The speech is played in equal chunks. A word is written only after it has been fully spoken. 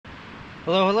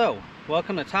Hello, hello.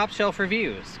 Welcome to Top Shelf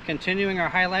Reviews. Continuing our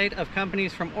highlight of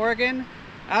companies from Oregon.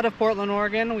 Out of Portland,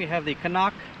 Oregon, we have the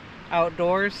Cnoc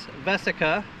Outdoors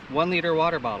Vesica 1-liter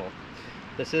water bottle.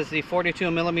 This is the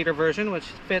 42mm version, which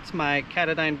fits my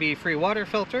Katadyn BeFree water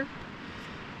filter.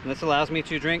 And this allows me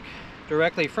to drink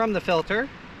directly from the filter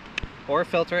or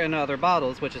filter in other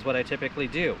bottles, which is what I typically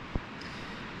do.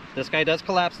 This guy does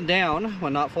collapse down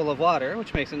when not full of water,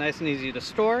 which makes it nice and easy to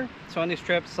store. So on these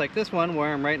trips like this one,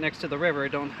 where I'm right next to the river, I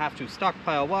don't have to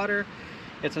stockpile water.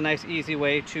 It's a nice easy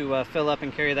way to fill up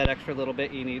and carry that extra little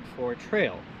bit you need for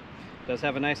trail. It does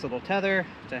have a nice little tether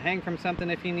to hang from something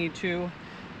if you need to.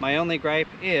 My only gripe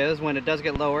is when it does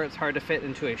get lower, it's hard to fit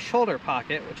into a shoulder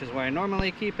pocket, which is where I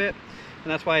normally keep it. And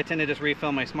that's why I tend to just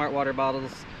refill my smart water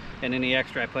bottles, and any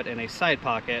extra I put in a side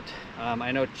pocket.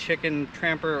 I know Chicken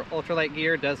Tramper ultralight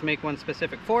gear does make one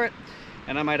specific for it,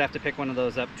 and I might have to pick one of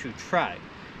those up to try.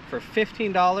 For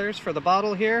 $15 for the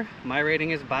bottle here, my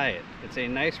rating is buy it. It's a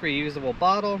nice reusable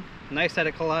bottle, nice that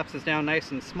it collapses down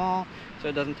nice and small, so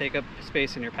it doesn't take up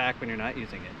space in your pack when you're not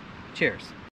using it. Cheers.